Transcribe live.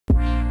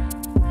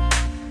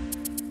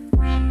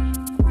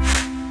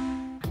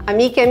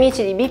Amiche e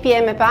amici di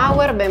BPM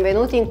Power,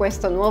 benvenuti in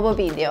questo nuovo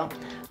video.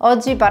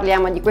 Oggi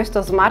parliamo di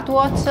questo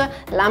smartwatch,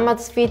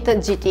 l'Amazfit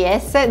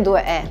GTS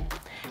 2E.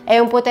 È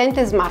un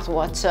potente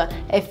smartwatch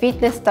e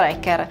fitness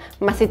tracker,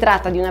 ma si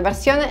tratta di una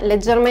versione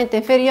leggermente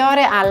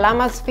inferiore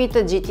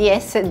all'Amazfit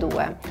GTS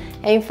 2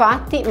 e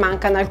infatti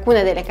mancano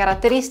alcune delle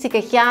caratteristiche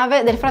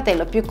chiave del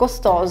fratello più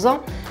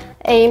costoso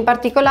e in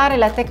particolare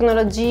la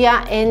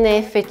tecnologia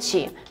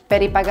NFC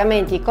per i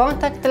pagamenti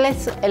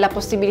contactless e la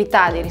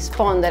possibilità di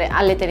rispondere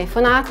alle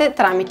telefonate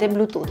tramite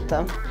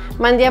Bluetooth.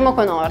 Ma andiamo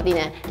con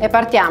ordine e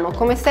partiamo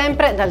come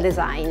sempre dal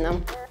design.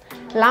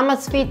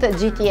 L'Amazfit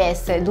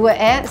GTS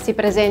 2E si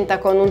presenta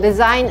con un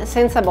design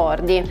senza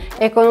bordi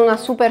e con una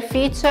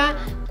superficie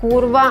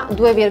curva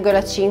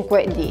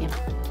 2,5D.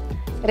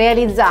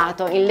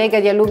 Realizzato in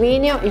lega di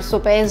alluminio, il suo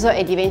peso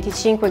è di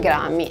 25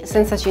 grammi,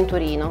 senza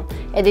cinturino,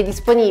 ed è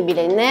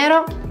disponibile in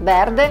nero,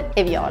 verde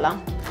e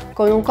viola,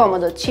 con un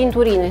comodo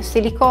cinturino in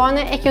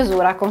silicone e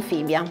chiusura con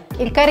fibbia.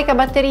 Il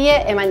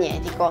caricabatterie è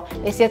magnetico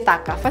e si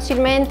attacca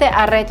facilmente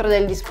al retro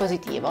del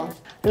dispositivo.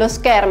 Lo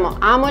schermo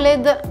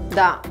AMOLED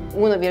da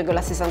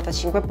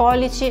 1,65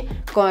 pollici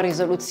con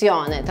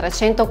risoluzione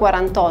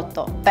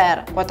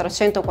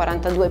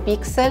 348x442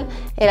 pixel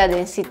e la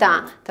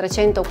densità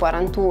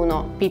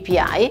 341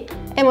 ppi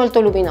è molto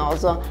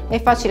luminoso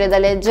e facile da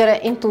leggere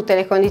in tutte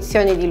le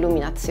condizioni di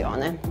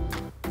illuminazione.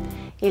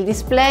 Il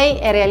display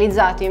è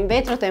realizzato in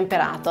vetro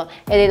temperato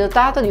ed è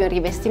dotato di un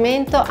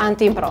rivestimento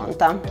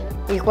anti-impronta.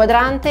 Il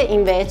quadrante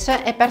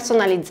invece è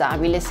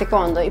personalizzabile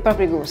secondo i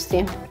propri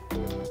gusti.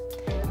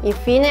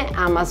 Infine,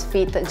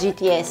 Amazfit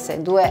GTS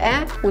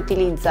 2E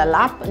utilizza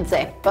l'app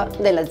ZEP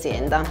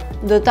dell'azienda.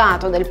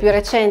 Dotato del più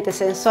recente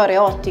sensore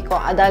ottico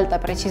ad alta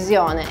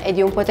precisione e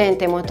di un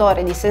potente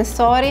motore di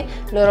sensori,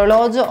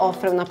 l'orologio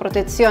offre una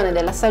protezione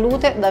della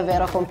salute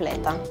davvero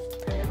completa.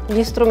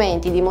 Gli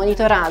strumenti di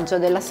monitoraggio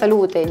della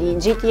salute di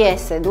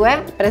GTS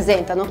 2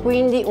 presentano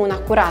quindi un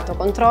accurato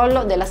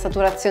controllo della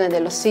saturazione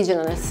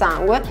dell'ossigeno nel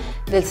sangue,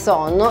 del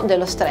sonno,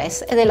 dello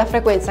stress e della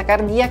frequenza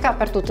cardiaca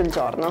per tutto il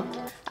giorno.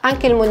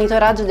 Anche il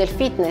monitoraggio del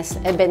fitness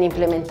è ben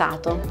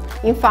implementato.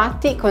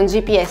 Infatti, con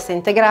GPS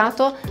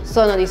integrato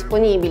sono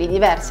disponibili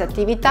diverse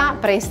attività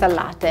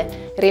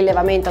preinstallate,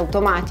 rilevamento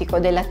automatico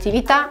delle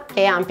attività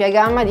e ampia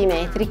gamma di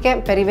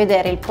metriche per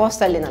rivedere il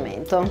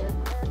post-allenamento.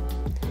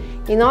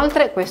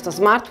 Inoltre questo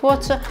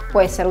smartwatch può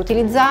essere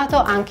utilizzato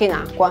anche in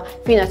acqua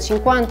fino a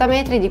 50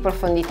 metri di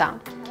profondità.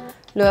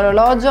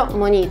 L'orologio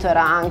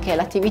monitora anche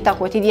l'attività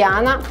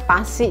quotidiana,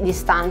 passi,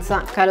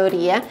 distanza,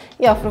 calorie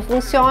e offre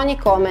funzioni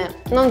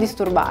come non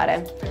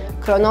disturbare,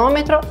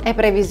 cronometro e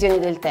previsioni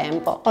del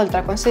tempo, oltre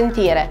a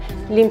consentire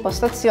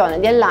l'impostazione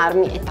di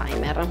allarmi e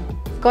timer.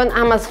 Con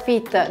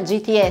Amazfit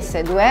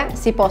GTS 2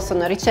 si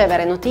possono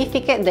ricevere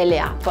notifiche delle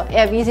app e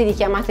avvisi di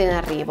chiamate in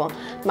arrivo,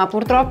 ma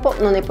purtroppo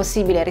non è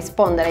possibile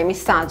rispondere ai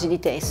messaggi di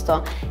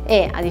testo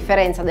e, a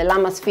differenza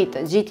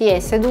dell'Amazfit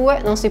GTS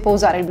 2, non si può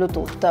usare il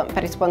Bluetooth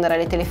per rispondere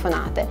alle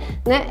telefonate,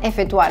 né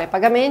effettuare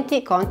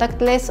pagamenti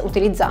contactless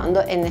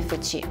utilizzando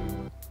NFC.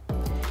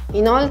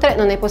 Inoltre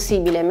non è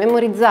possibile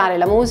memorizzare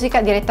la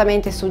musica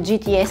direttamente su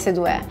GTS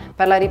 2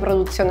 per la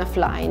riproduzione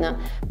offline,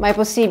 ma è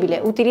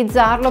possibile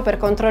utilizzarlo per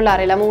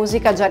controllare la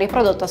musica già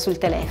riprodotta sul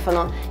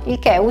telefono, il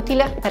che è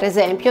utile per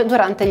esempio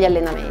durante gli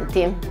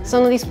allenamenti.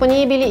 Sono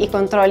disponibili i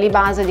controlli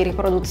base di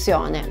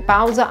riproduzione,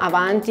 pausa,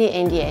 avanti e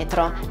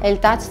indietro, e il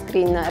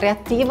touchscreen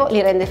reattivo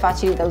li rende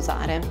facili da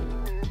usare.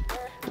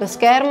 Lo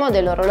schermo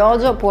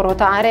dell'orologio può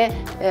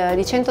ruotare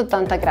di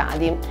 180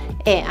 gradi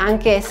e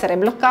anche essere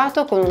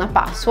bloccato con una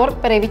password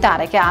per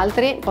evitare che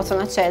altri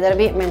possano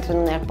accedervi mentre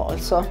non è al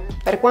polso.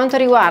 Per quanto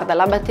riguarda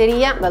la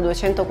batteria, da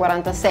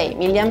 246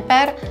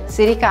 mAh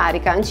si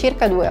ricarica in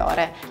circa 2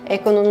 ore e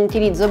con un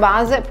utilizzo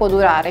base può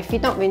durare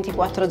fino a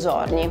 24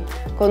 giorni,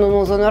 con un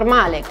uso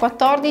normale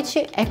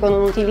 14 e con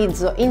un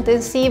utilizzo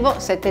intensivo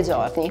 7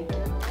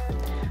 giorni.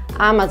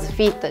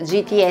 Amazfit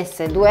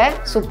GTS 2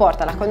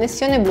 supporta la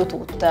connessione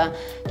Bluetooth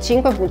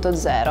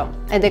 5.0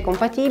 ed è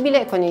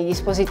compatibile con i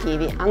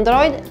dispositivi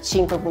Android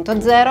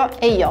 5.0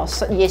 e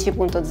iOS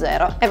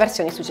 10.0 e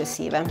versioni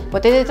successive.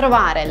 Potete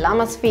trovare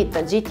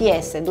l'Amazfit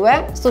GTS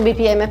 2 su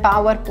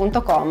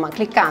bpmpower.com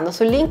cliccando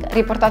sul link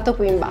riportato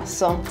qui in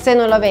basso. Se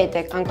non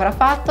l'avete ancora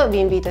fatto, vi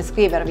invito a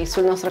iscrivervi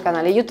sul nostro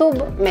canale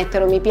YouTube,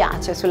 mettere un mi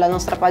piace sulla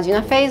nostra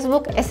pagina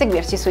Facebook e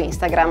seguirci su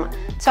Instagram.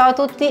 Ciao a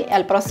tutti e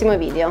al prossimo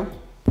video!